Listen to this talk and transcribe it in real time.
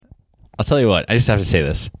I'll tell you what. I just have to say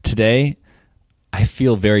this. Today, I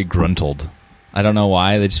feel very gruntled. I don't know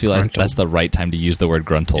why. I just feel like that's the right time to use the word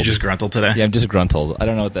gruntled. You're just gruntled today? Yeah, I'm just gruntled. I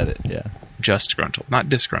don't know what that is. Yeah. Just gruntled, not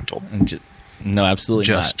disgruntled. No, absolutely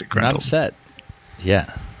just not. Gruntled. I'm not upset.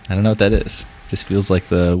 Yeah. I don't know what that is. Just feels like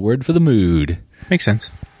the word for the mood. Makes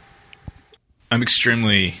sense. I'm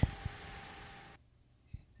extremely...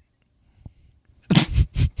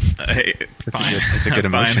 It's a good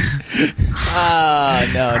emotion.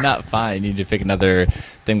 No, not fine. You need to pick another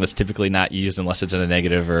thing that's typically not used unless it's in a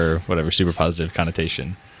negative or whatever super positive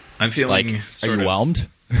connotation. I'm feeling Are you whelmed?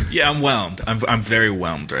 Yeah, I'm whelmed. I'm very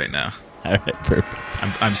whelmed right now. All right, perfect.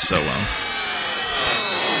 I'm so whelmed.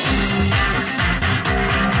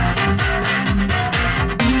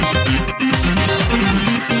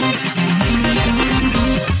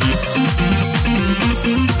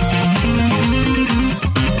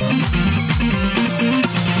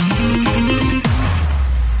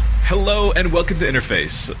 Hello and welcome to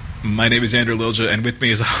Interface. My name is Andrew Lilja, and with me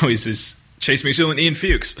as always is Chase Musial and Ian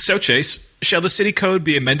Fuchs. So Chase, shall the city code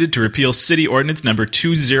be amended to repeal city ordinance number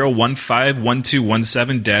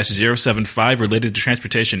 2015-1217-075 related to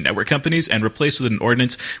transportation network companies and replace with an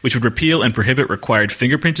ordinance which would repeal and prohibit required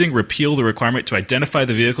fingerprinting, repeal the requirement to identify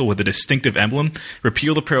the vehicle with a distinctive emblem,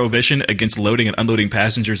 repeal the prohibition against loading and unloading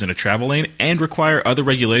passengers in a travel lane, and require other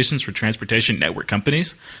regulations for transportation network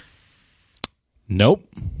companies? Nope.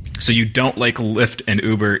 So you don't like Lyft and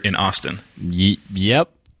Uber in Austin? Yep.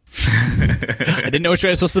 I didn't know which way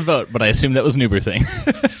I was supposed to vote, but I assumed that was an Uber thing.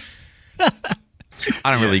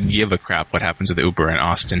 I don't really give a crap what happens with Uber in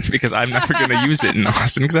Austin because I'm never going to use it in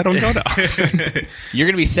Austin because I don't go to Austin. You're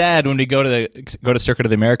going to be sad when we go to Circuit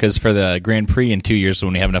of the Americas for the Grand Prix in 2 years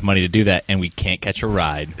when we have enough money to do that and we can't catch a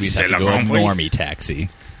ride. We just have to go a normie taxi.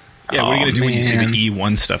 Yeah, what are you going to do when you see the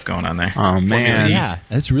E1 stuff going on there? Oh, man. Yeah,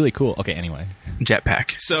 that's really cool. Okay, anyway.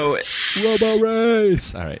 Jetpack. So, Robo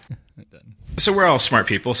Race! All right. So we're all smart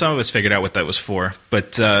people. Some of us figured out what that was for.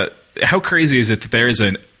 But how crazy is it that there is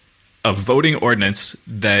a voting ordinance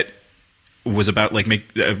that was about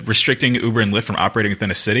restricting Uber and Lyft from operating within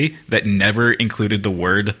a city that never included the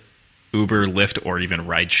word Uber, Lyft, or even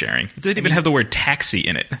ride sharing? It didn't even have the word taxi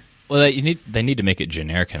in it. Well, they need to make it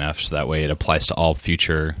generic enough so that way it applies to all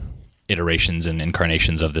future iterations and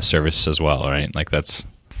incarnations of the service as well, right? Like that's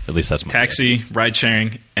my taxi, ride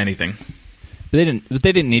sharing, anything. But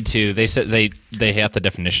they didn't need to. They said they have the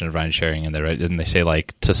definition of ride sharing in there, right? Didn't they say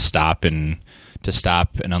like to stop and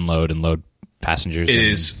unload and load passengers?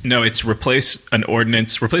 It's replace an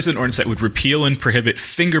ordinance that would repeal and prohibit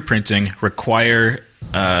fingerprinting, require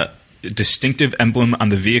distinctive emblem on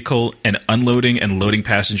the vehicle, and unloading and loading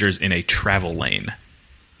passengers in a travel lane.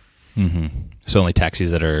 Mm-hmm. So only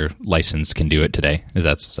taxis that are licensed can do it today.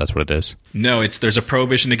 That's what it is? No, there's a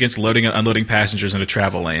prohibition against loading and unloading passengers in a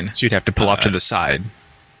travel lane. So you'd have to pull off to the side.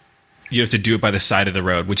 You have to do it by the side of the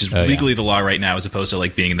road, which is legally the law right now, as opposed to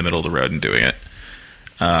like being in the middle of the road and doing it.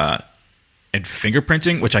 And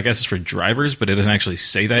fingerprinting, which I guess is for drivers, but it doesn't actually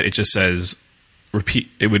say that. It just says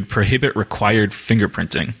it would prohibit required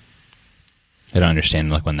fingerprinting. I don't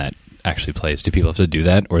understand when that actually plays. Do people have to do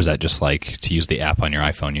that, or is that just like to use the app on your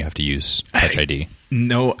iPhone you have to use Touch ID?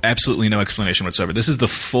 No, absolutely no explanation whatsoever. This is the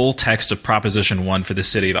full text of Proposition 1 for the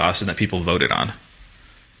city of Austin that people voted on.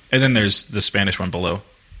 And then there's the Spanish one below.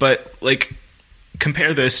 But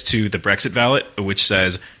compare this to the Brexit ballot, which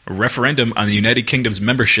says a referendum on the United Kingdom's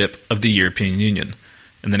membership of the European Union.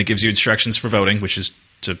 And then it gives you instructions for voting, which is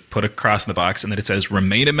to put a cross in the box, and then it says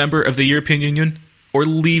remain a member of the European Union or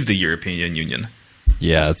leave the European Union.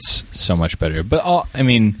 Yeah, it's so much better. But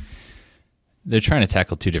they're trying to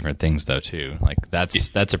tackle two different things though too. Like that's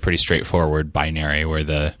a pretty straightforward binary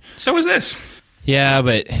where So is this. Yeah,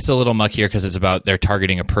 but it's a little muckier because it's about they're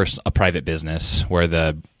targeting a private business where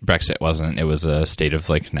the Brexit wasn't. It was a state of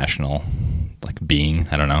national being.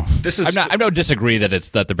 I don't know. I don't disagree that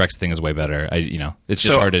the Brexit thing is way better. It's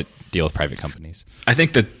just hard to deal with private companies. I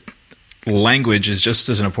think that language is just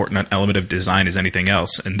as an important element of design as anything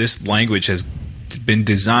else, and this language has been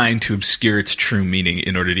designed to obscure its true meaning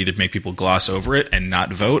in order to either make people gloss over it and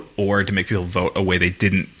not vote, or to make people vote a way they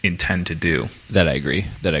didn't intend to do. That I agree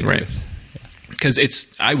right. with. Because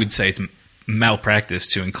I would say it's malpractice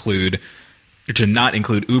to not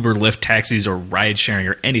include Uber, Lyft, taxis, or ride sharing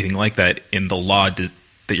or anything like that in the law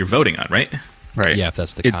that you're voting on, right? Right. Yeah, if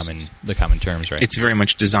that's the common terms, right? It's very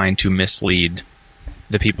much designed to mislead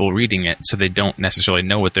the people reading it so they don't necessarily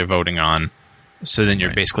know what they're voting on. So then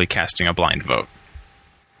you're basically casting a blind vote.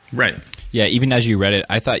 Right. Yeah, even as you read it,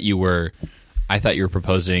 I thought you were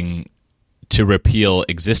proposing to repeal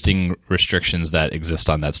existing restrictions that exist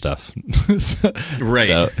on that stuff.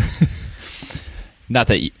 Right. Not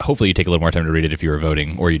that hopefully you take a little more time to read it if you were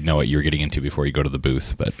voting, or you'd know what you were getting into before you go to the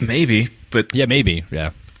booth. But maybe, but yeah, maybe,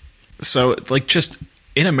 yeah. So, like, just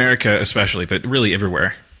in America especially, but really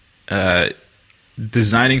everywhere,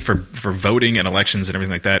 designing for voting and elections and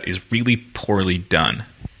everything like that is really poorly done.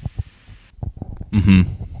 Mm-hmm.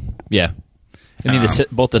 Yeah. I mean,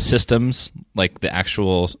 both the systems, like the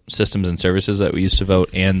actual systems and services that we use to vote,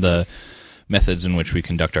 and the methods in which we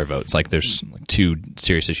conduct our votes. Like, there's two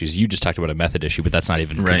serious issues. You just talked about a method issue, but that's not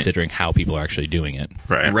even considering how people are actually doing it.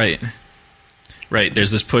 Right.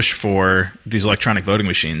 There's this push for these electronic voting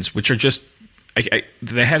machines, which are just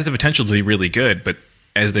they have the potential to be really good, but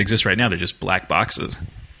as they exist right now, they're just black boxes.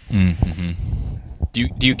 Mm-hmm. Do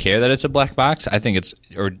you care that it's a black box? I think it's,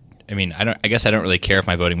 or I mean, I guess I don't really care if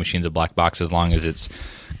my voting machine's a black box as long as it's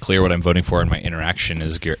clear what I'm voting for and my interaction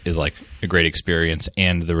is like a great experience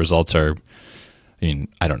and the results are. I mean,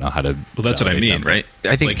 I don't know how to. Well, that's what I mean, right?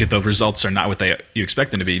 I think like if the results are not what you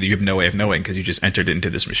expect them to be, you have no way of knowing because you just entered it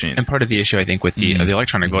into this machine. And part of the issue, I think, with the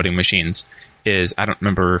electronic voting machines is I don't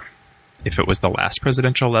remember if it was the last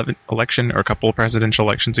presidential election or a couple of presidential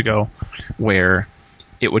elections ago, where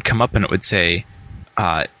it would come up and it would say,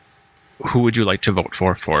 "Who would you like to vote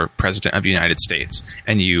for president of the United States?"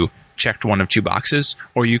 And you checked one of two boxes,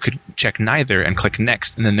 or you could check neither and click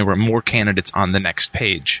next, and then there were more candidates on the next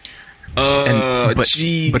page. But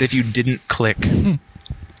if you didn't click,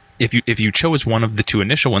 if you chose one of the two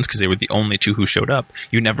initial ones because they were the only two who showed up,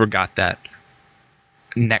 you never got that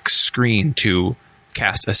next screen to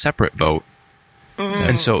cast a separate vote.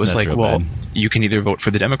 And so it was like, well, bad. You can either vote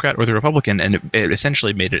for the Democrat or the Republican, and it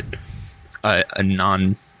essentially made it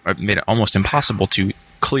made it almost impossible to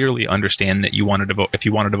clearly understand that you wanted to vote if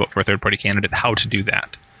you wanted to vote for a third party candidate, how to do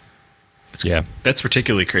that. That's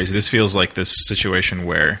particularly crazy. This feels like this situation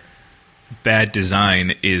where bad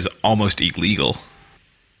design is almost illegal.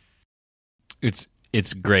 It's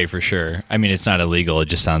gray for sure. I mean, it's not illegal. It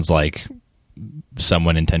just sounds like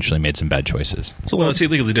someone intentionally made some bad choices. Well, it's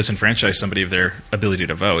illegal to disenfranchise somebody of their ability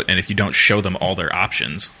to vote, and if you don't show them all their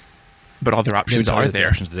options. But all their options are there.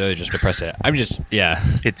 Options, they're just depress it. I'm just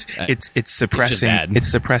It's suppressing. It's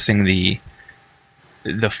suppressing the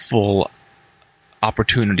full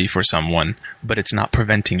opportunity for someone, but it's not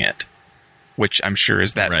preventing it. Which I'm sure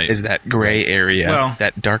is that gray area,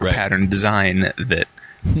 that dark pattern design that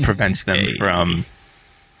prevents them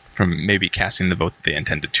from maybe casting the vote that they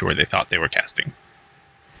intended to or they thought they were casting.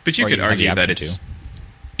 But you could argue that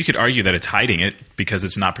it's hiding it because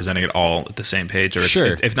it's not presenting it all at the same page, or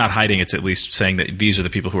if not hiding, it's at least saying that these are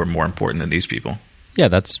the people who are more important than these people. Yeah,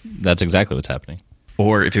 that's exactly what's happening.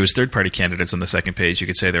 Or if it was third-party candidates on the second page, you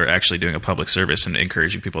could say they're actually doing a public service and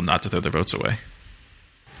encouraging people not to throw their votes away.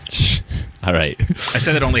 All right. I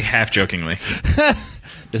said it only half jokingly.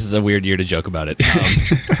 This is a weird year to joke about it.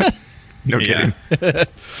 No kidding.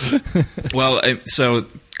 Well, so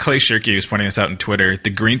Clay Shirky was pointing this out on Twitter. The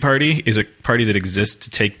Green Party is a party that exists to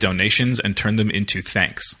take donations and turn them into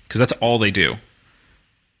thanks, because that's all they do.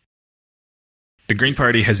 The Green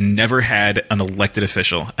Party has never had an elected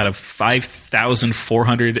official. Out of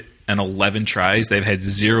 5,411 tries, they've had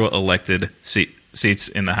 0 elected seats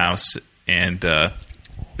in the House, and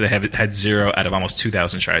they have had 0 out of almost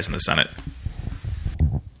 2,000 tries in the Senate.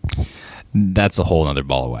 That's a whole other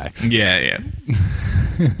ball of wax. Yeah.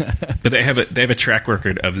 But they have a track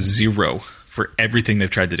record of 0 for everything they've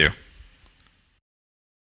tried to do.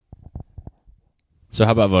 So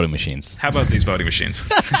how about voting machines? How about these voting machines?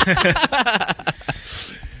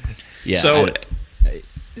 Yeah.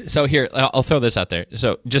 So here, I'll throw this out there.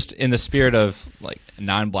 So just in the spirit of like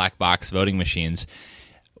non-black box voting machines,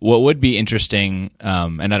 what would be interesting,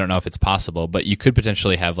 and I don't know if it's possible, but you could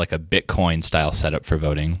potentially have like a Bitcoin style setup for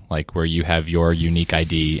voting, like where you have your unique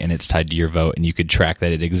ID and it's tied to your vote, and you could track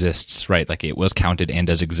that it exists, right? Like it was counted and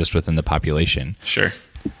does exist within the population. Sure.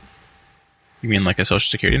 You mean like a social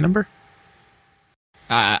security number?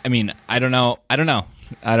 I mean, I don't know what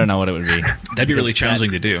it would be. That'd be really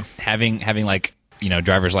challenging to do. Having like,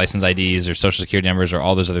 driver's license IDs or social security numbers or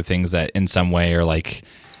all those other things that in some way are like,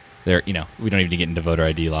 they're, we don't even get into voter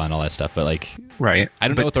ID law and all that stuff, but like, right. I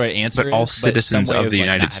don't know what the right answer is. But all citizens of the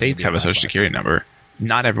United States have a social security number.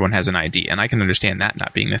 Not everyone has an ID, and I can understand that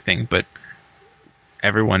not being the thing, but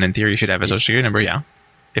everyone in theory should have a social security number, yeah,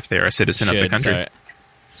 if they're a citizen of the country. Sorry.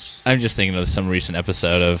 I'm just thinking of some recent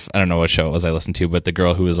episode of, I don't know what show it was I listened to, but the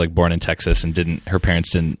girl who was like born in Texas and her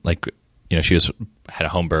parents didn't like, she had a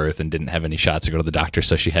home birth and didn't have any shots to go to the doctor,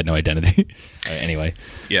 so she had no identity. Anyway.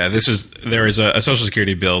 Yeah, there was a social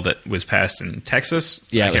security bill that was passed in Texas.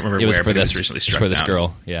 Yeah, I can't remember where, but it was recently struck down. It was for this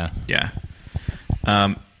girl, yeah. Yeah.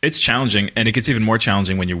 It's challenging, and it gets even more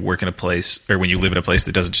challenging when you work in a place or when you live in a place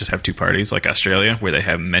that doesn't just have two parties, like Australia, where they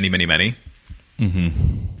have many, many, many. Mm-hmm.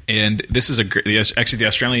 And this is actually the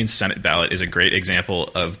Australian Senate ballot is a great example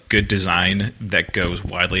of good design that goes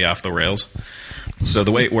widely off the rails. So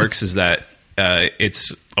the way it works is that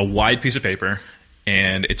it's a wide piece of paper,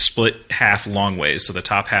 and it's split half long ways. So the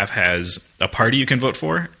top half has a party you can vote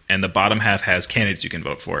for, and the bottom half has candidates you can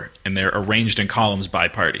vote for. And they're arranged in columns by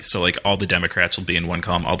party. So like all the Democrats will be in one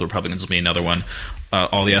column, all the Republicans will be in another one.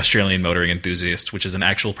 All the Australian Motoring Enthusiasts, which is an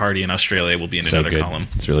actual party in Australia, will be in another column.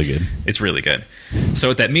 It's really good. It's really good. So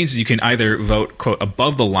what that means is you can either vote, quote,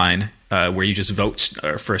 above the line, where you just vote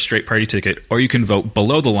for a straight party ticket, or you can vote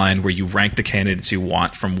below the line where you rank the candidates you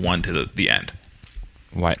want from one to the end.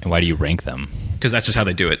 Why do you rank them? Because that's just how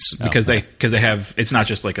they do it. Because they have, it's not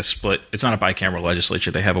just like a split. It's not a bicameral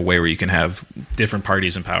legislature. They have a way where you can have different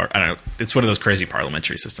parties in power. I don't know. It's one of those crazy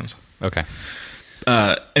parliamentary systems. Okay.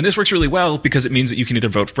 And this works really well because it means that you can either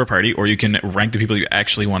vote for a party or you can rank the people you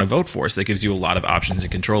actually want to vote for. So that gives you a lot of options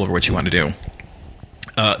and control over what you want to do.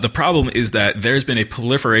 The problem is that there's been a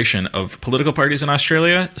proliferation of political parties in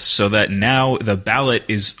Australia, so that now the ballot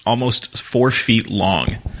is almost 4 feet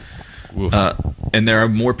long. And there are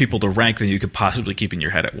more people to rank than you could possibly keep in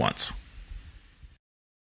your head at once.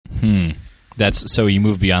 That's so you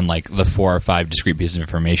move beyond like the 4 or 5 discrete pieces of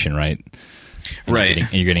information, right?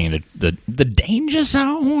 Right. You're getting into the danger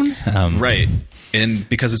zone. Right. And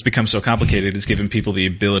because it's become so complicated, it's given people the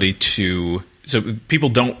ability to... So people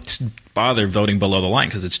don't bother voting below the line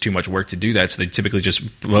because it's too much work to do that. So they typically just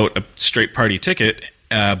vote a straight party ticket.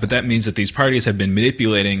 But that means that these parties have been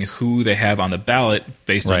manipulating who they have on the ballot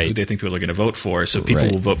based on who they think people are going to vote for. So people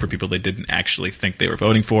will vote for people they didn't actually think they were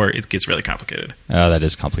voting for. It gets really complicated. Oh, that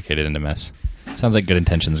is complicated and a mess. Sounds like good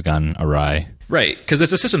intentions gone awry. Right, because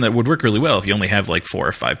it's a system that would work really well if you only have like 4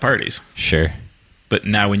 or 5 parties. Sure. But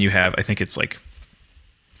now when you have, I think it's like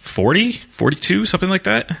 40, 42, something like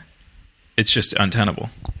that, it's just untenable.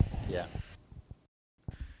 Yeah.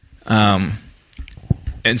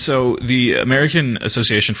 And so the American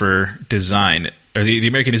Association for Design, or the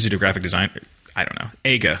American Institute of Graphic Design, I don't know,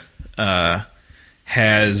 AGA,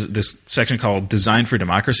 has this section called Design for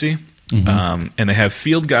Democracy. And they have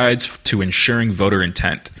field guides to ensuring voter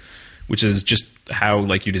intent, which is just how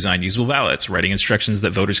like you design usable ballots, writing instructions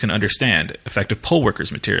that voters can understand, effective poll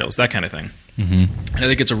workers materials, that kind of thing. And I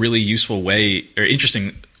think it's a really useful way or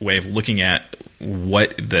interesting way of looking at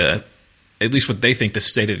what at least what they think the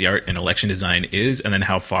state of the art in election design is, and then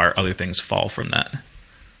how far other things fall from that.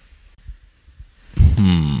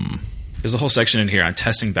 There's a whole section in here on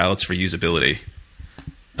testing ballots for usability,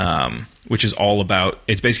 which is all about,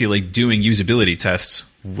 it's basically like doing usability tests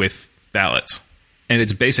with ballots. And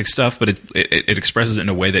it's basic stuff, but it expresses it in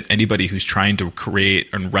a way that anybody who's trying to create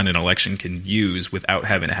and run an election can use without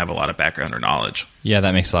having to have a lot of background or knowledge. Yeah,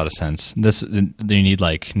 that makes a lot of sense. You need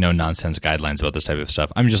like no nonsense guidelines about this type of stuff.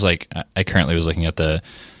 I'm just like, I currently was looking at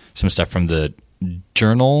some stuff from the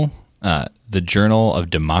Journal of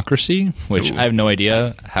Democracy, which I have no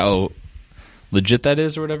idea how legit that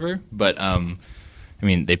is or whatever. But I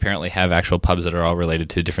mean, they apparently have actual pubs that are all related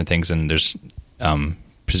to different things, and there's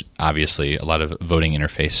obviously a lot of voting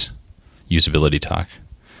interface usability talk.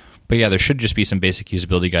 But yeah, there should just be some basic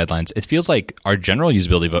usability guidelines. It feels like our general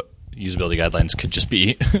usability guidelines could just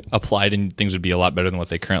be applied and things would be a lot better than what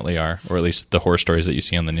they currently are, or at least the horror stories that you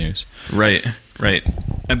see on the news. Right.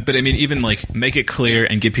 But I mean, even like make it clear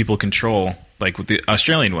and give people control, like what the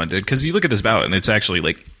Australian one did, because you look at this ballot and it's actually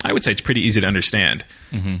like, I would say it's pretty easy to understand.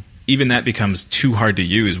 Even that becomes too hard to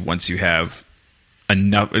use once you have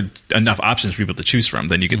enough options for people to choose from.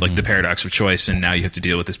 Then you get like the paradox of choice, and now you have to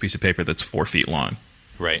deal with this piece of paper that's 4 feet long.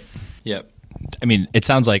 Right. Yep. I mean, it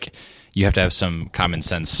sounds like you have to have some common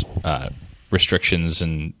sense restrictions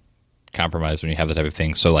and compromise when you have that type of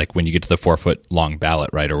thing. So like when you get to the 4 foot long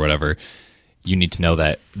ballot, right, or whatever, you need to know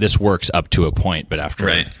that this works up to a point, but after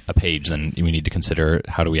a page, then we need to consider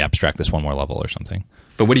how do we abstract this one more level or something.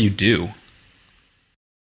 But what do you do?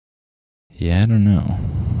 Yeah, I don't know.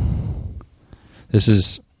 I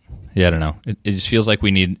don't know. It just feels like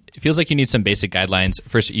you need some basic guidelines.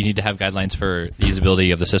 First, you need to have guidelines for the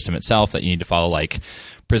usability of the system itself that you need to follow, like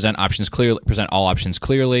present all options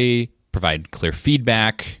clearly, provide clear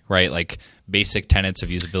feedback, right? Like basic tenets of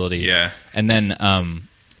usability. Yeah. And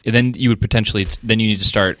then you would potentially, you need to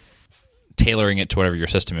start tailoring it to whatever your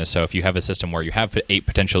system is. So if you have a system where you have 8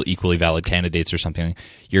 potential equally valid candidates or something,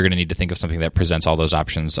 you're going to need to think of something that presents all those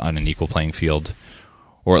options on an equal playing field.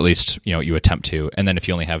 Or at least, you attempt to. And then if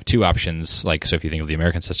you only have 2 options, like, so if you think of the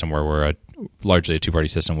American system where we're largely a 2-party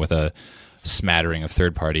system with a smattering of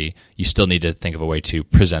third party, you still need to think of a way to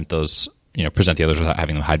present those present the others without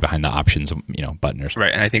having them hide behind the options button or something.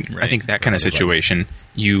 Right, and I think that kind of situation,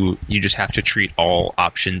 you just have to treat all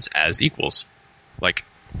options as equals. Like,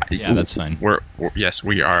 yeah, that's fine.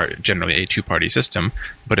 We are generally a two-party system,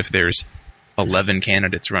 but if there's 11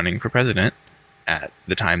 candidates running for president at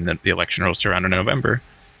the time that the election rolls around in November,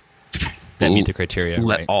 that meet the criteria.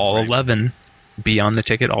 Let all 11 be on the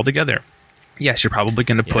ticket altogether. Yes, you're probably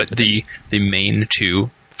going to put the main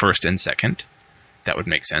two first and second. That would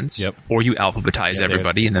make sense. Yep. Or you alphabetize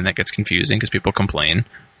everybody, and then that gets confusing because people complain.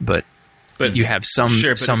 But you have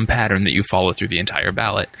some pattern that you follow through the entire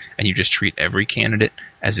ballot, and you just treat every candidate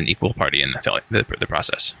as an equal party in the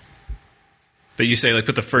process. But you say, like,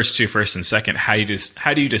 put the first two first and second. How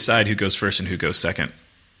do you decide who goes first and who goes second?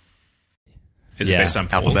 Is it based on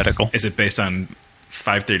polls? Alphabetical? Is it based on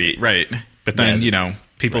 538? Right. But then,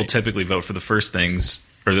 people typically vote for the first things,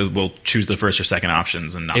 or will choose the first or second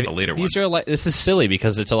options and not the later ones. This is silly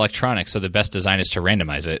because it's electronic, so the best design is to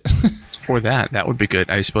randomize it. Or that would be good,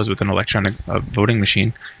 I suppose, with an electronic voting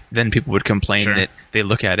machine. Then people would complain that they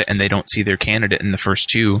look at it and they don't see their candidate in the first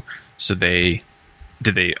two, so do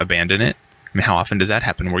they abandon it? I mean, how often does that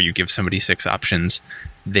happen where you give somebody 6 options,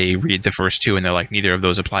 they read the first 2, and they're like, neither of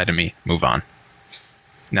those apply to me, move on.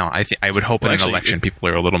 Now, I would hope in an election people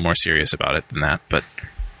are a little more serious about it than that, but...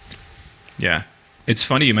 Yeah. It's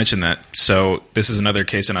funny you mentioned that. So this is another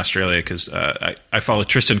case in Australia because I follow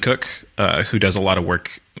Tristan Cook, who does a lot of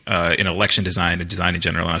work in election design and design in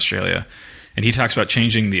general in Australia. And he talks about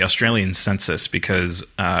changing the Australian census because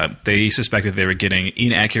they suspected they were getting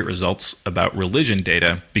inaccurate results about religion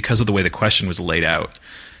data because of the way the question was laid out.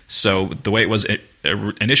 So the way it was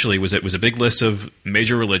initially was it was a big list of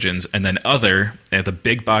major religions and then other, the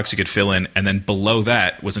big box you could fill in, and then below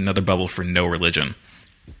that was another bubble for no religion.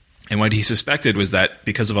 And what he suspected was that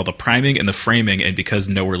because of all the priming and the framing and because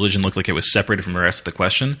no religion looked like it was separated from the rest of the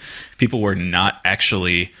question, people were not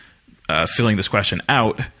actually filling this question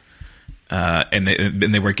out, and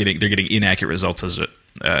they're getting inaccurate results as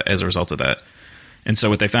a result of that. And so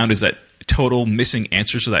what they found is that total missing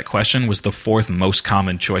answers to that question was the 4th most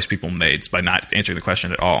common choice people made by not answering the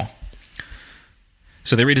question at all.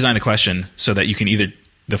 So they redesigned the question so that you can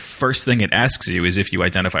the first thing it asks you is if you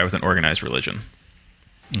identify with an organized religion.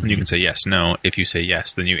 Mm-hmm. You can say yes, no. If you say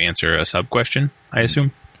yes, then you answer a sub-question, I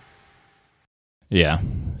assume. Yeah.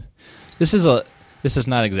 This is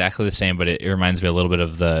not exactly the same, but it reminds me a little bit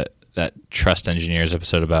of that Trust Engineers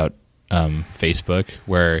episode about Facebook,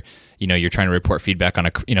 where you're trying to report feedback on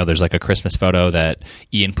there's like a Christmas photo that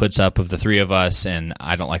Ian puts up of the 3 of us, and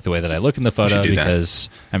I don't like the way that I look in the photo because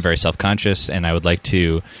I'm very self-conscious, and I would like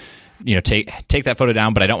to take that photo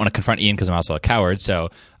down, but I don't want to confront Ian because I'm also a coward.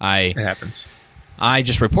 So it happens. I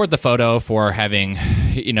just report the photo for having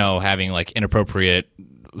like inappropriate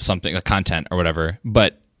something, like content or whatever.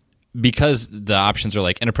 But because the options are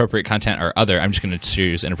like inappropriate content or other, I'm just going to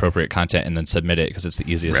choose inappropriate content and then submit it because it's the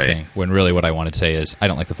easiest thing. When really what I want to say is I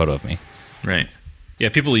don't like the photo of me. Right. Yeah,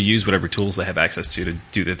 people use whatever tools they have access to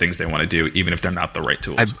do the things they want to do, even if they're not the right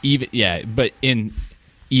tools.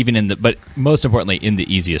 But most importantly, in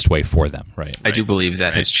the easiest way for them. Right. I do believe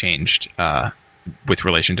that has changed. With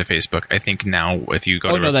relation to Facebook, I think now if you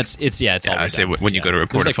go I say when you go to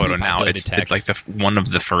report a photo now, it's like one of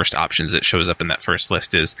the first options that shows up in that first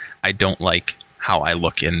list is I don't like how I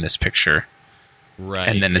look in this picture, right?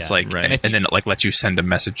 And then it's and then it like lets you send a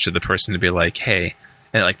message to the person to be like, hey,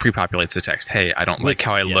 and it like pre-populates the text, hey, I don't like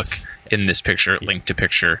how I look in this picture, link to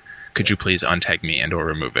picture. Could you please untag me and or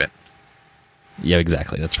remove it? Yeah,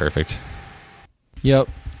 exactly. That's perfect. Yep.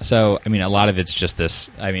 So, I mean, a lot of it's just this.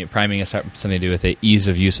 I mean, priming has something to do with it. Ease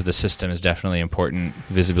of use of the system is definitely important.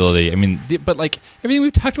 Visibility. I mean, but like everything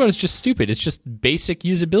we've talked about is just stupid. It's just basic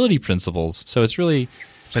usability principles. So it's really,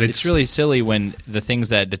 it's really silly when the things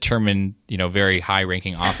that determine, very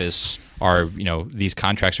high-ranking office are, these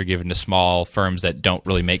contracts are given to small firms that don't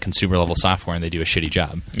really make consumer-level software and they do a shitty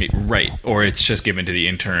job. Right. Or it's just given to the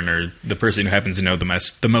intern or the person who happens to know the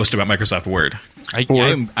most about Microsoft Word.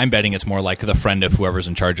 I'm betting it's more like the friend of whoever's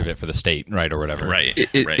in charge of it for the state, right, or whatever. Right.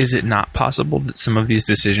 Is it not possible that some of these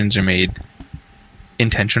decisions are made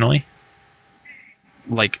intentionally?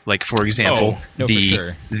 Like for example,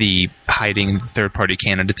 the hiding third-party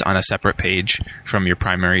candidates on a separate page from your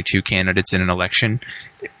primary 2 candidates in an election.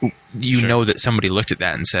 You know that somebody looked at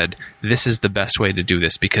that and said, this is the best way to do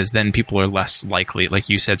this because then people are less likely, like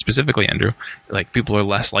you said specifically, Andrew, like people are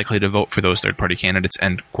less likely to vote for those third-party candidates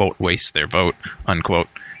and, quote, waste their vote, unquote,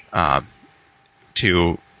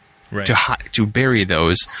 to bury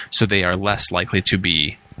those so they are less likely to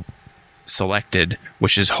be selected,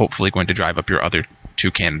 which is hopefully going to drive up your other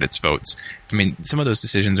 2 candidates' votes. I mean, some of those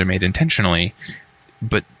decisions are made intentionally,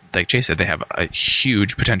 but like Jay said, they have a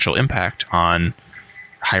huge potential impact on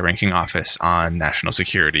high-ranking office, on national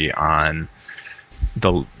security, on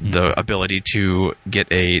the ability to get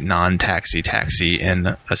a non-taxi taxi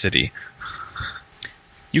in a city.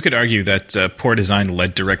 You could argue that poor design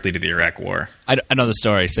led directly to the Iraq War. I know the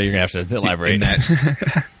story, so you're going to have to elaborate. In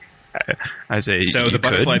that, I say so the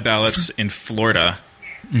butterfly ballots in Florida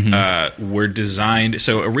were designed.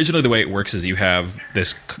 So originally, the way it works is you have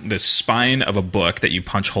this spine of a book that you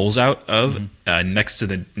punch holes out of next to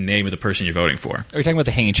the name of the person you're voting for. Are you talking about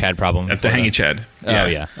the hanging Chad problem? The hanging Chad. Oh,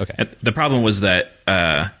 yeah. Okay. And the problem was that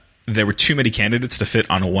there were too many candidates to fit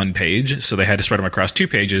on one page, so they had to spread them across 2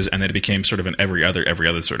 pages, and then it became sort of an every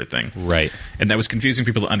other sort of thing. Right. And that was confusing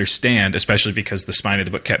people to understand, especially because the spine of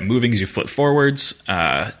the book kept moving as you flip forwards.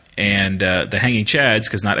 And the hanging chads,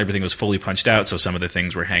 because not everything was fully punched out, so some of the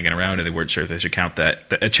things were hanging around, and they weren't sure if they should count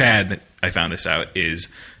that. A chad, I found this out, is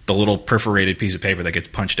the little perforated piece of paper that gets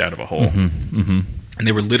punched out of a hole. And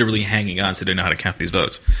they were literally hanging on, so they didn't know how to count these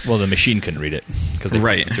votes. Well, the machine couldn't read it because they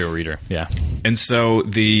went through a reader. Yeah. And so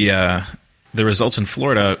the results in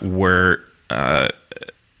Florida were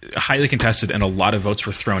highly contested, and a lot of votes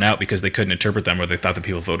were thrown out because they couldn't interpret them, or they thought that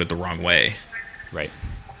people voted the wrong way. Right.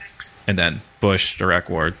 And then Bush, Iraq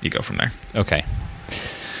War, you go from there. Okay.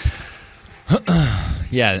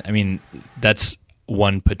 Yeah, I mean, that's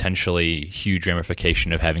one potentially huge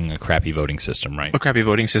ramification of having a crappy voting system, right? A crappy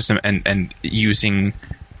voting system and using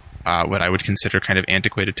what I would consider kind of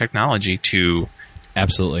antiquated technology to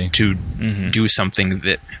absolutely do something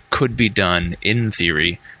that could be done in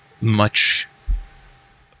theory much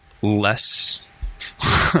less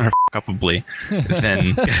probably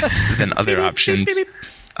than other options.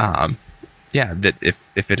 That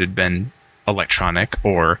if it had been electronic,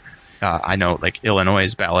 or I know like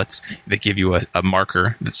Illinois' ballots, they give you a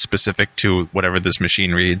marker that's specific to whatever this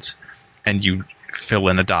machine reads, and you fill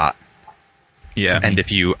in a dot. Yeah. And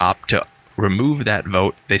if you opt to remove that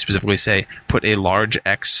vote, they specifically say put a large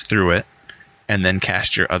X through it and then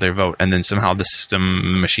cast your other vote, and then somehow the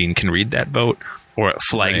system machine can read that vote, or it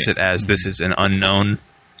flags it as this is an unknown,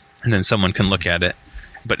 and then someone can look at it.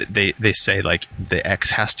 But they say like the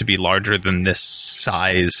X has to be larger than this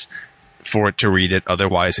size for it to read it.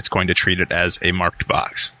 Otherwise, it's going to treat it as a marked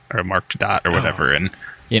box or a marked dot or whatever. And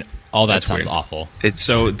all that sounds weird. Awful.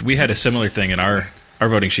 So we had a similar thing in our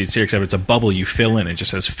voting sheets here, except it's a bubble you fill in. It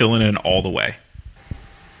just says fill in all the way.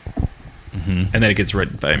 And then it gets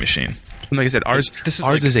read by a machine. And like I said, ours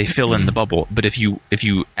is a fill in the bubble. But if you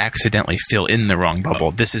accidentally fill in the wrong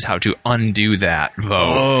bubble, this is how to undo that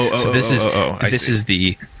vote.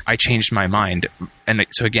 I changed my mind. And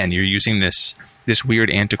so again, you're using this weird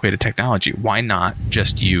antiquated technology. Why not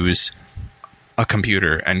just use a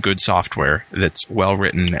computer and good software that's well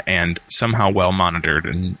written and somehow well monitored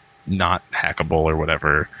and not hackable or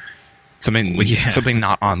whatever? Something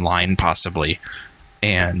not online possibly.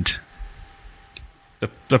 And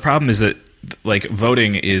the problem is that like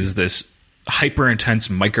voting is this hyper intense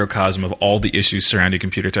microcosm of all the issues surrounding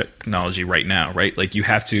computer technology right now, right? Like you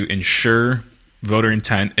have to ensure voter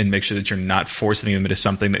intent and make sure that you're not forcing them into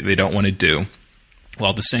something that they don't want to do, while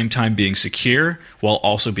at the same time being secure while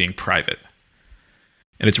also being private.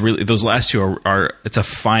 And it's really, those last two are it's a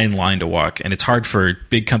fine line to walk, and it's hard for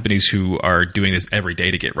big companies who are doing this every day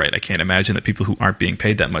to get right. I can't imagine that people who aren't being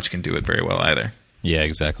paid that much can do it very well either. Yeah,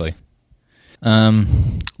 exactly.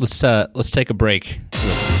 Let's take a break.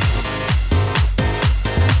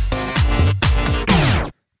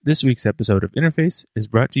 This week's episode of Interface is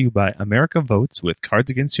brought to you by America Votes with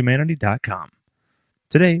CardsAgainstHumanity.com.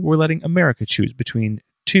 Today, we're letting America choose between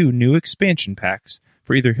 2 new expansion packs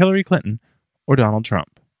for either Hillary Clinton or Donald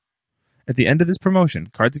Trump. At the end of this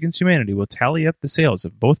promotion, Cards Against Humanity will tally up the sales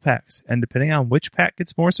of both packs, and depending on which pack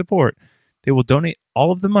gets more support, they will donate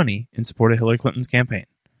all of the money in support of Hillary Clinton's campaign.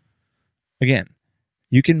 Again,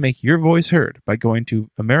 you can make your voice heard by going to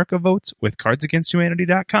America Votes with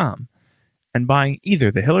CardsAgainstHumanity.com and buying either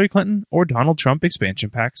the Hillary Clinton or Donald Trump expansion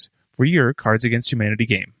packs for your Cards Against Humanity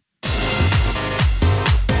game.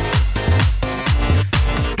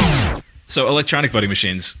 So electronic voting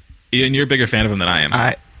machines, Ian, you're a bigger fan of them than I am.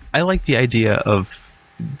 I like the idea of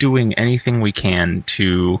doing anything we can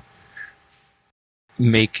to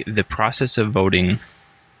make the process of voting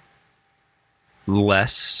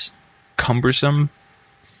less cumbersome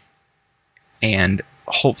and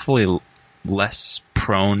hopefully less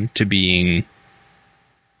prone to being,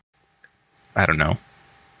 I don't know.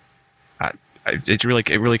 It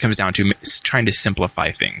really comes down to trying to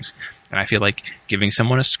simplify things. And I feel like giving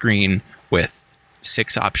someone a screen with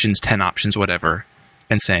 6 options, 10 options, whatever,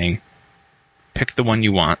 and saying, pick the one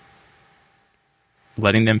you want,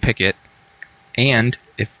 letting them pick it, And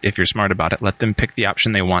if you're smart about it, let them pick the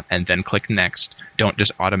option they want and then click next. Don't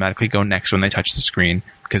just automatically go next when they touch the screen,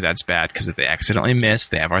 because that's bad. Because if they accidentally miss,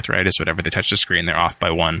 they have arthritis, whatever, they touch the screen, they're off by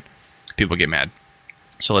 1. People get mad.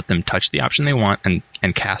 So let them touch the option they want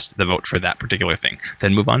and cast the vote for that particular thing.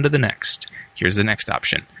 Then move on to the next. Here's the next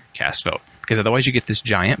option. Cast vote. Because otherwise you get this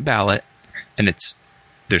giant ballot, and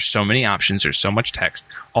there's so many options, there's so much text,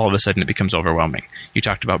 all of a sudden it becomes overwhelming. You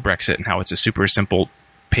talked about Brexit and how it's a super simple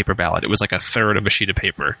paper ballot. It was like a third of a sheet of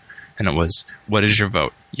paper, and it was, what is your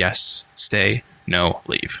vote? Yes, stay, no,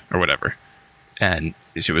 leave, or whatever. And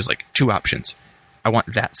it was like 2 options. I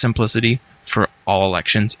want that simplicity for all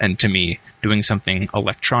elections, and to me, doing something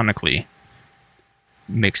electronically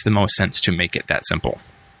makes the most sense to make it that simple.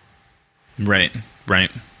 Right.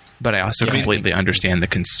 But I also completely understand the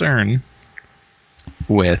concern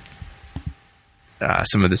with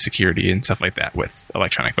some of the security and stuff like that with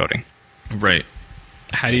electronic voting. Right.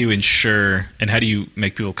 How do you ensure, and how do you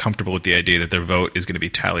make people comfortable with the idea that their vote is going to be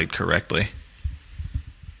tallied correctly?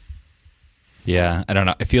 Yeah, I don't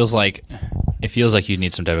know. It feels like you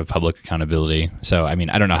need some type of public accountability. So, I mean,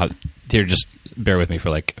 I don't know how. Here, just bear with me for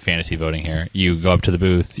like fantasy voting here. You go up to the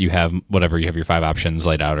booth, you have your 5 options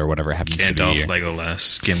laid out or whatever it happens to be. Gandalf,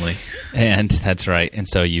 Legolas, Gimli. And that's right. And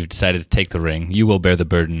so you've decided to take the ring. You will bear the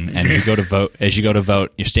burden. And you go to vote. As you go to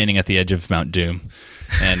vote, you're standing at the edge of Mount Doom.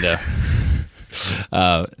 And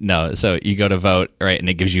no, so you go to vote, right? And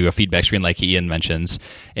it gives you a feedback screen like Ian mentions.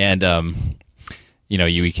 And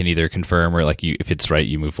you can either confirm or like if it's right,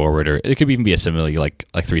 you move forward, or it could even be a similar like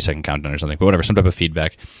 3-second countdown or something, but whatever, some type of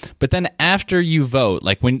feedback. But then after you vote,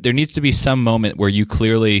 like when there needs to be some moment where you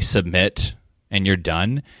clearly submit and you're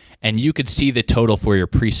done, and you could see the total for your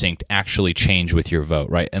precinct actually change with your vote,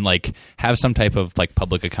 right? And like have some type of like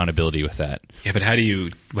public accountability with that. Yeah, but how do you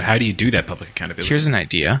do that public accountability? Here's an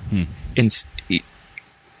idea.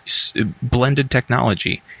 Blended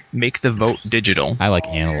technology. Make the vote digital. I like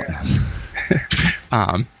analog.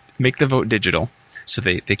 Make the vote digital. So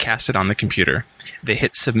they cast it on the computer. They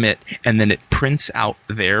hit submit, and then it prints out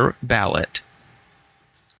their ballot.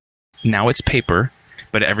 Now it's paper,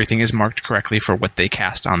 but everything is marked correctly for what they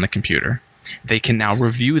cast on the computer. They can now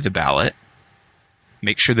review the ballot,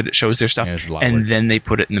 make sure that it shows their stuff, and then they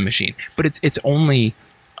put it in the machine. But it's only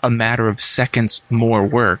a matter of seconds more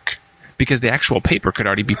work, because the actual paper could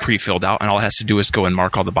already be pre-filled out, and all it has to do is go and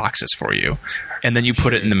mark all the boxes for you. And then you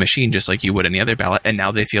put it in the machine just like you would any other ballot, and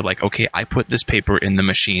now they feel like, okay, I put this paper in the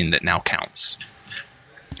machine that now counts.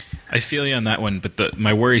 I feel you on that one, but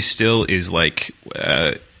my worry still is like,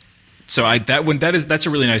 that's a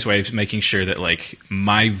really nice way of making sure that like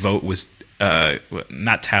my vote was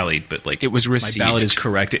not tallied, but like it was received. My ballot is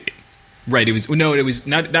correct. Right. It was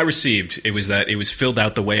not received. It was that it was filled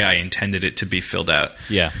out the way I intended it to be filled out.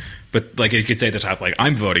 Yeah. But like it could say at the top, like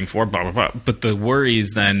I'm voting for blah blah blah. But the worry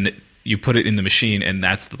is then you put it in the machine, and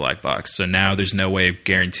that's the black box. So now there's no way of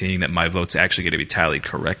guaranteeing that my vote's actually going to be tallied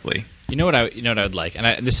correctly. You know what I would like,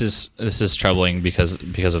 and this is troubling because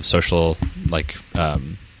of social like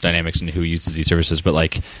dynamics and who uses these services, but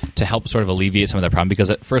like to help sort of alleviate some of that problem,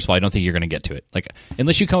 because first of all, I don't think you're going to get to it. Like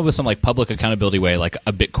unless you come up with some like public accountability way, like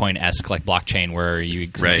a Bitcoin-esque like blockchain where you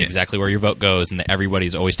see exactly where your vote goes and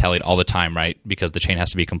everybody's always tallied all the time, right? Because the chain has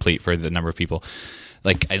to be complete for the number of people.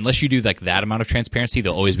 Like unless you do like that amount of transparency,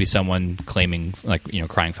 there'll always be someone claiming like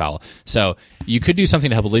crying foul. So you could do something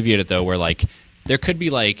to help alleviate it though, where like there could be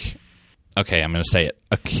like, okay, I'm going to say it,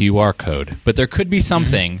 a QR code, but there could be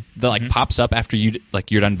something that like pops up after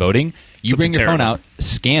you're done voting. You bring your phone out,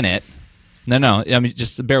 scan it. No, I mean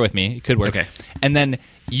just bear with me. It could work. Okay, and then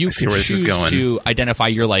you can choose to identify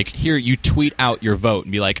your like here. You tweet out your vote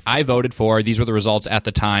and be like, I voted for. These were the results at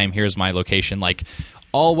the time. Here's my location. Like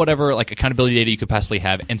all whatever like accountability data you could possibly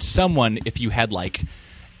have, and someone, if you had like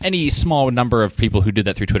any small number of people who did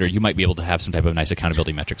that through Twitter, you might be able to have some type of nice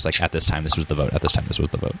accountability metrics. Like at this time, this was the vote. At this time, this was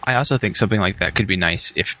the vote. I also think something like that could be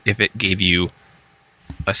nice if it gave you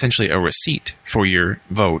essentially a receipt for your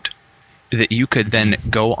vote that you could then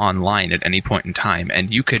go online at any point in time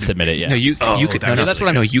and you could submit it. Yeah. No, you could. No, that's what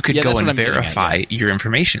I'm. No, you could go and verify your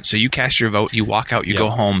information. So you cast your vote, you walk out, you go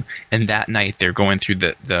home, and that night they're going through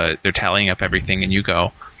they're tallying up everything, and you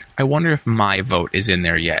go, I wonder if my vote is in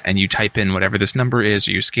there yet. And you type in whatever this number is,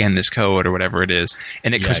 or you scan this code or whatever it is,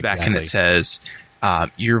 and it comes back and it says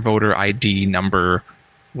your voter ID number,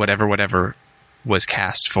 whatever was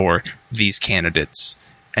cast for these candidates.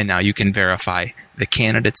 And now you can verify the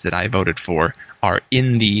candidates that I voted for are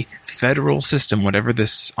in the federal system, whatever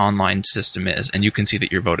this online system is, and you can see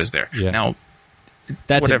that your vote is there. Yeah. Now,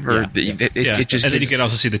 that's whatever. It just and then you can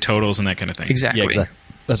also see the totals and that kind of thing. Exactly. Yeah, exactly.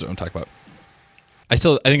 That's what I'm talking about. I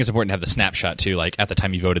think it's important to have the snapshot too. Like at the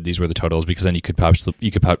time you voted, these were the totals, because then you could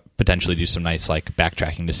potentially do some nice like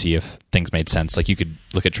backtracking to see if things made sense. Like you could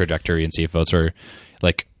look at trajectory and see if votes are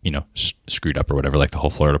like, screwed up or whatever, like the whole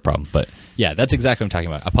Florida problem. But yeah, that's exactly what I'm talking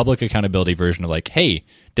about. A public accountability version of like, hey,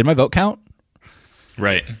 did my vote count?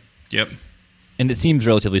 Right. Yep. And it seems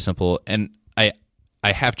relatively simple. And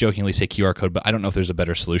I half jokingly say QR code, but I don't know if there's a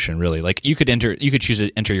better solution really. Like you could choose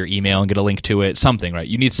to enter your email and get a link to it, something, right?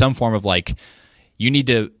 You need some form of like, you need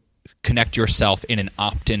to connect yourself in an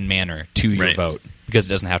opt-in manner to your vote, because it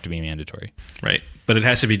doesn't have to be mandatory. Right. But it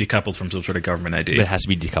has to be decoupled from some sort of government ID. But it has to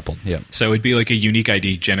be decoupled, yeah. So it'd be like a unique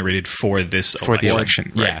ID generated for this for the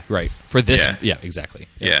election. Right. Yeah, right. For this, yeah exactly.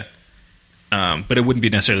 Yeah. But it wouldn't be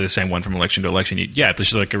necessarily the same one from election to election. This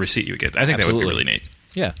is like a receipt you would get. I think that would be really neat.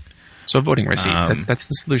 Yeah. So a voting receipt, that's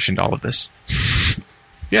the solution to all of this.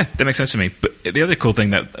 Yeah, that makes sense to me. But the other cool thing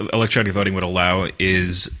that electronic voting would allow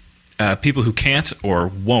is people who can't or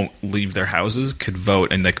won't leave their houses could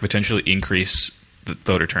vote, and that could potentially increase the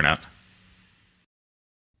voter turnout.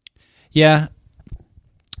 Yeah,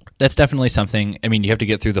 that's definitely something. I mean, you have to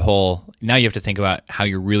get through the whole... Now you have to think about how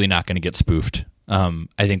you're really not going to get spoofed. I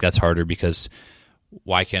think that's harder, because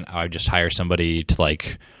why can't I just hire somebody to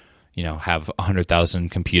like... have 100,000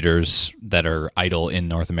 computers that are idle in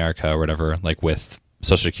North America or whatever, like with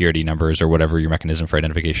social security numbers or whatever your mechanism for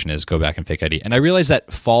identification is, go back and fake ID. And I realize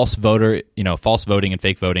that false voting and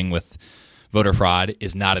fake voting with voter fraud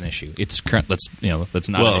is not an issue. It's that's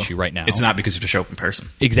not an issue right now. It's not, because you have to show up in person.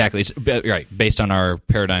 Exactly. It's right based on our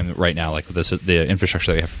paradigm right now, like this is the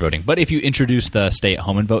infrastructure that we have for voting. But if you introduce the stay at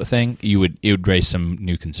home and vote thing, it would raise some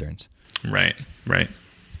new concerns. Right.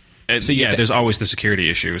 So there's always the security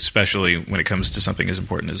issue, especially when it comes to something as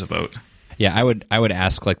important as a vote. Yeah, I would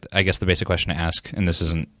ask, like, I guess the basic question to ask, and this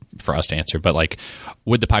isn't for us to answer, but like,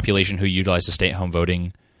 would the population who utilize the stay-at-home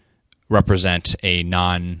voting represent a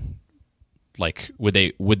would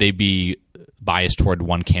they be biased toward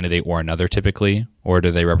one candidate or another typically, or do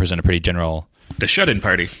they represent a pretty general? The shut-in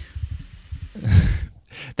party.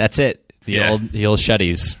 That's it. The old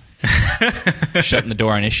shutties, shutting the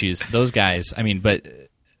door on issues. Those guys. I mean, but.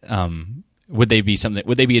 Would they be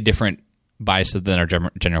a different bias than our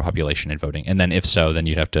general population in voting? And then if so, then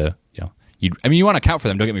you'd have to, you want to account for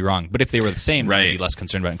them, don't get me wrong, but if they were the same, right, you'd be less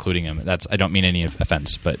concerned about including them. I don't mean any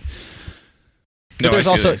offense, but there's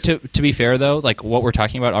also, to be fair though, like what we're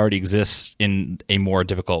talking about already exists in a more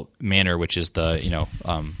difficult manner, which is the,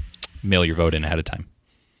 mail your vote in ahead of time.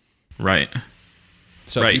 Right.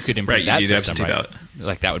 So if you could improve that system, right?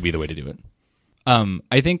 Like that would be the way to do it.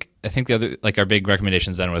 I think the other, like our big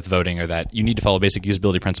recommendations then with voting are that you need to follow basic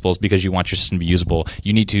usability principles because you want your system to be usable.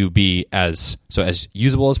 You need to be as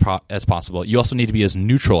usable as possible. You also need to be as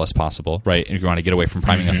neutral as possible, right? If you want to get away from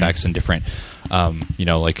priming effects and different,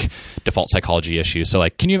 like default psychology issues. So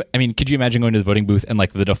like, could you imagine going to the voting booth and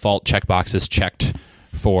like the default checkbox is checked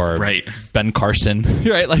for Ben Carson,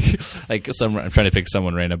 right? Like I'm trying to pick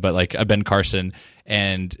someone random, but like a Ben Carson,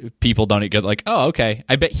 and people don't get like, oh, okay.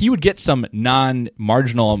 I bet he would get some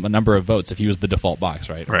non-marginal number of votes if he was the default box,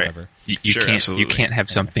 right? Or whatever. You can't have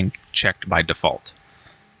something checked by default.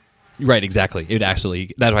 Right, exactly. It has to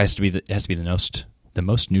be the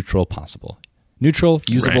most neutral possible. Neutral,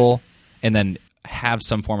 usable, and then have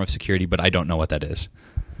some form of security, but I don't know what that is.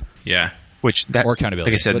 Yeah. Or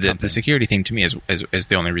accountability. Like I said, the security thing to me is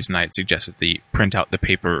the only reason I had suggested the print out the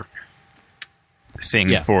paper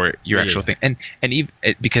thing for your actual thing, and even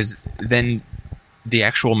because then the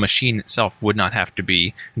actual machine itself would not have to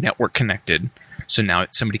be network connected, so now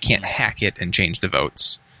somebody can't hack it and change the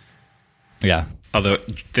votes. Yeah, although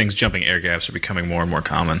things jumping air gaps are becoming more and more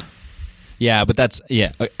common. Yeah, but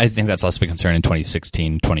I think that's less of a concern in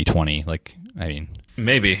 2016, 2020. Like, I mean,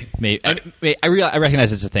 maybe. I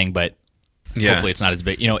recognize it's a thing, but hopefully it's not as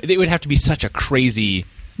big. It would have to be such a crazy.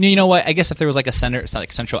 You know what? I guess if there was like a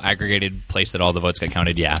central aggregated place that all the votes got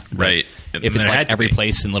counted, right. If it's like every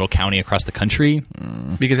place in little county across the country,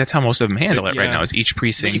 because that's how most of them handle it right now. Is each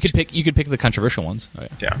precinct? You could pick the controversial ones. Oh,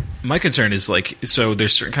 yeah. My concern is so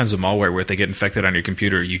there's certain kinds of malware where if they get infected on your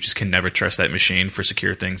computer, you just can never trust that machine for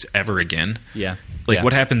secure things ever again. Yeah.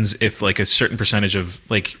 What happens if like a certain percentage of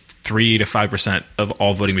 3 to 5% of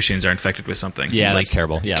all voting machines are infected with something? Yeah, that's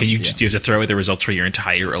terrible. Yeah. Do you have to throw away the results for your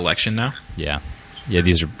entire election now? Yeah. Yeah,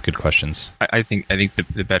 these are good questions. I think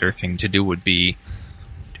the better thing to do would be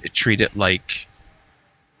treat it like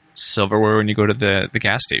silverware when you go to the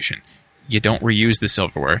gas station. You don't reuse the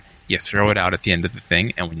silverware. You throw it out at the end of the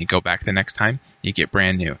thing, and when you go back the next time, you get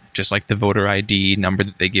brand new. Just like the voter ID number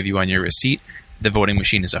that they give you on your receipt, the voting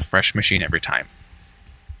machine is a fresh machine every time.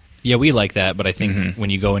 Yeah, we like that, but I think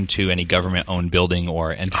when you go into any government-owned building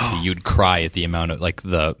or entity, you'd cry at the amount of like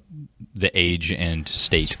the age and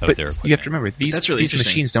state of their equipment. You have to remember these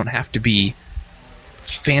machines don't have to be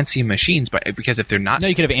fancy machines, because if they're not, no,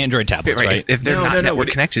 you could have Android tablets, right? If they're not network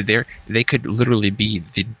connected, they could literally be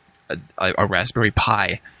a Raspberry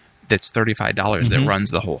Pi that's $35 that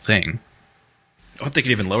runs the whole thing. I'm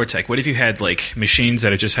thinking even lower tech. What if you had like machines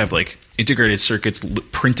that just have like integrated circuits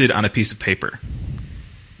printed on a piece of paper?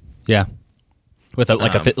 Yeah, with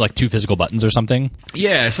like two physical buttons or something.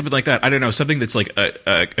 Yeah, something like that. I don't know, something that's like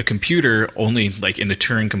a computer only like in the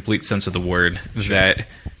Turing complete sense of the word that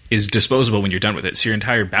is disposable when you're done with it. So your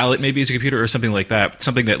entire ballot maybe is a computer or something like that.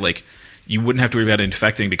 Something that like you wouldn't have to worry about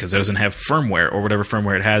infecting because it doesn't have firmware, or whatever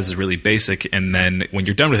firmware it has is really basic. And then when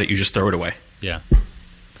you're done with it, you just throw it away. Yeah,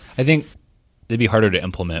 I think it'd be harder to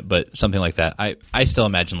implement, but something like that. I still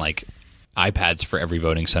imagine like iPads for every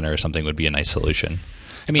voting center or something would be a nice solution.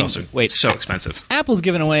 I mean, also so expensive. Apple's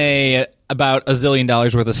giving away about $1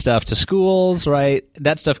 zillion worth of stuff to schools, right?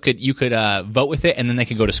 That stuff you could vote with it, and then they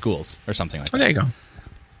could go to schools or something like that. There you go.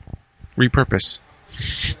 Repurpose.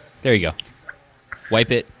 There you go.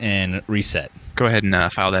 Wipe it and reset. Go ahead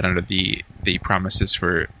and file that under the promises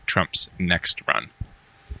for Trump's next run.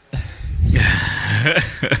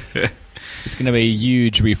 It's going to be a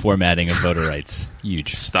huge reformatting of voter rights.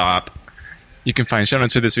 Huge. Stop. You can find show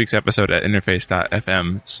notes for this week's episode at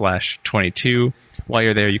interface.fm/22. While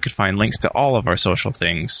you're there, you can find links to all of our social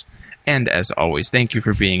things. And as always, thank you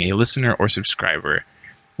for being a listener or subscriber.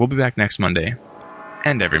 We'll be back next Monday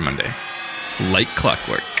and every Monday. Like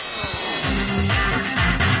clockwork.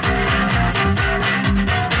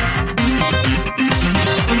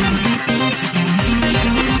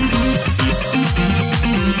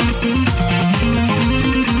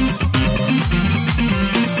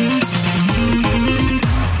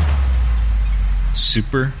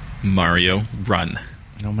 Super Mario Run.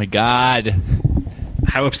 Oh my god.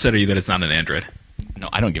 How upset are you that it's not an Android? No,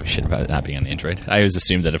 I don't give a shit about it not being on Android. I always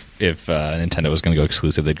assumed that if Nintendo was going to go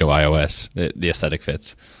exclusive, they'd go iOS. The aesthetic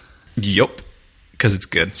fits. Yup. Because it's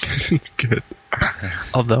good. It's good.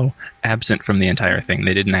 Although, absent from the entire thing,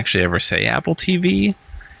 they didn't actually ever say Apple TV.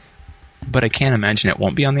 But I can't imagine it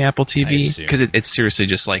won't be on the Apple TV. Because it's seriously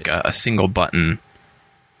just like a single button.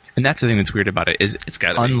 And that's the thing that's weird about it, is it's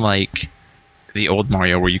gotta unlike the old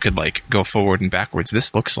Mario where you could like go forward and backwards,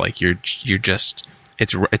 this looks like you're just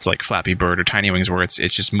it's like Flappy Bird or Tiny Wings where it's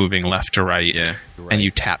just moving left to right, and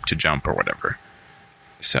you tap to jump or whatever.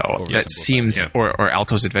 So that seems or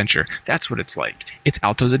Alto's Adventure. That's what it's like. It's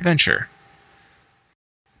Alto's Adventure.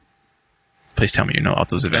 Please tell me you know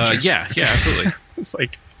Alto's Adventure. Yeah, absolutely. It's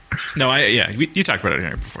like you talked about it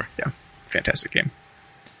here before. Yeah, fantastic game.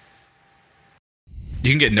 You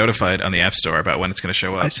can get notified on the App Store about when it's going to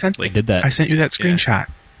show up. I sent you that screenshot.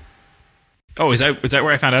 Oh, is that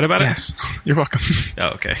where I found out about it? Yes. You're welcome. Oh,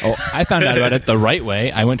 okay. Oh, I found out about it the right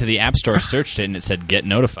way. I went to the App Store, searched it, and it said get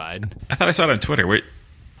notified. I thought I saw it on Twitter. Where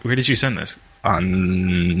did you send this?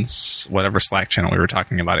 On whatever Slack channel we were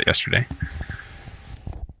talking about it yesterday.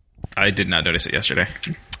 I did not notice it yesterday.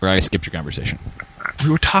 Or I skipped your conversation. We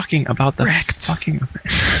were talking about the fucking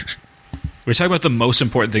event. We're talking about the most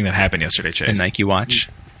important thing that happened yesterday, Chase. The Nike watch.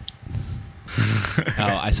 Oh,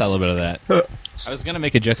 I saw a little bit of that. I was going to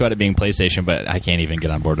make a joke about it being PlayStation, but I can't even get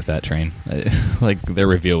on board with that train. Like, their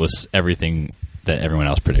reveal was everything that everyone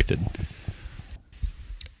else predicted.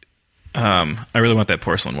 I really want that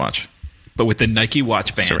porcelain watch. But with the Nike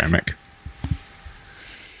watch band. Ceramic.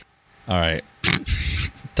 All right.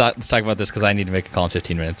 Let's talk about this because I need to make a call in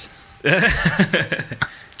 15 minutes.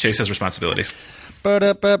 Chase has responsibilities.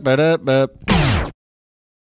 Ba-da-ba-ba-da-ba.